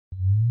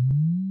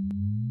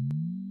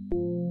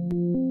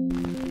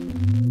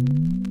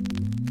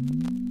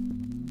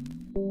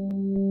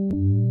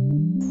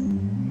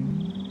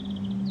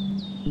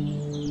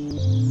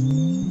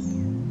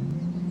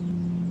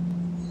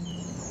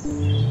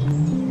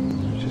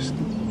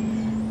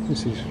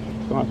This is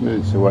 5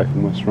 minutes away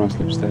from West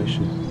Ruislip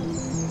station.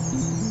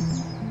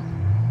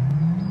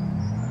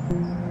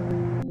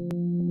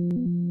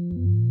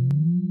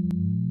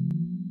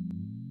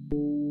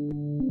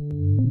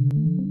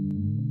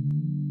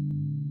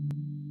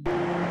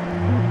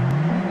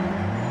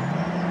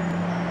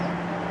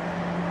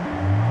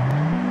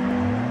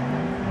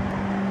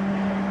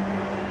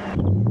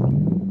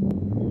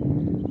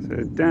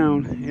 So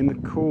down in the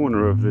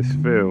corner of this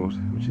field,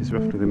 which is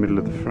roughly the middle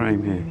of the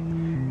frame here,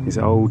 is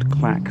Old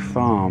Clack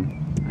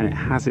Farm, and it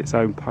has its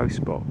own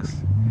post box.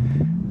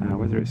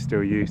 Whether it's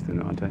still used or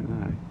not, I don't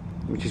know.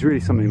 Which is really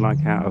something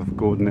like out of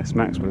Gordon S.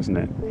 Maxwell, isn't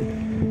it?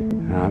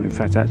 In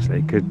fact, actually,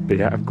 it could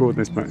be out of Gordon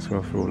S.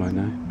 Maxwell for all I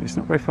know. It's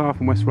not very far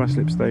from West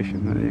Ruislip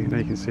station. There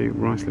you can see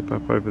Ruislip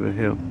up over the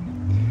hill.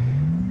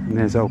 And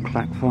there's Old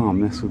Clack Farm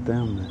nestled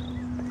down there.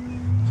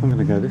 So I'm going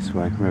to go this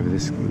way, wherever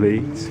this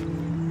leads.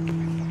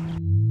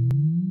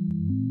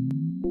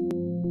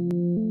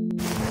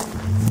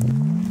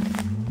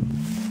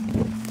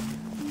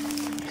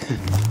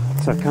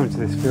 So I've come to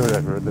this field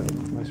over at the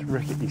most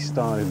rickety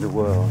style in the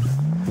world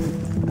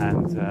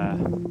and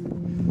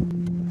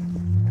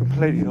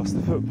completely lost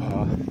the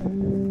footpath.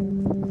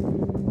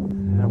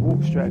 And I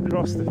walked straight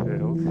across the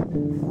field,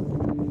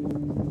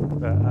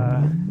 but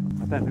I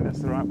don't think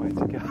that's the right way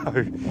to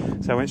go.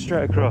 So I went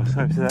straight across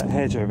over to that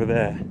hedge over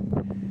there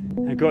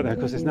and got there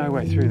because there's no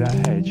way through that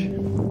hedge.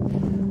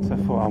 So I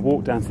thought I'll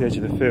walk down to the edge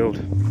of the field,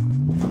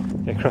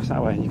 get across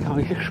that way, and you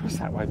can't get across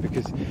that way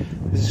because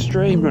there's a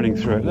stream running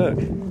through it, look.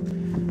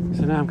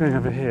 So now I'm going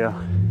over here,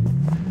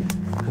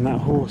 and that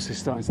horse is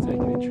starting to take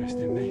an interest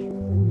in me.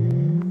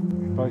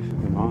 Both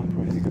of them are,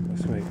 probably think I've got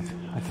sweet.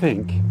 I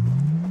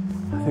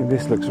think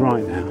this looks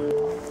right now.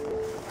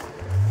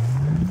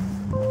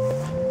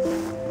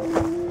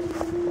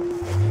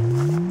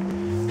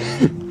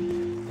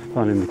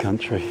 Fun in the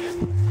country.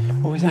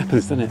 Always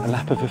happens, doesn't it? A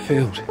lap of a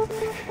field.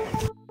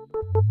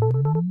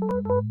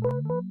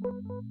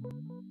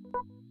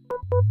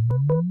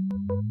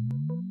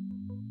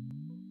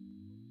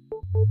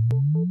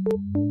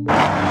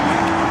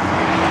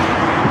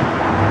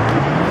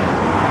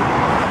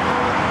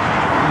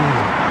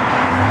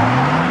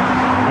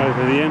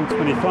 Over the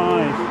M25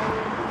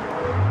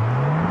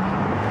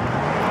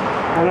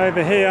 and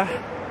over here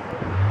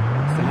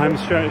it's the home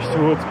stretch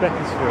towards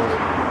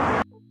Beaconsfield.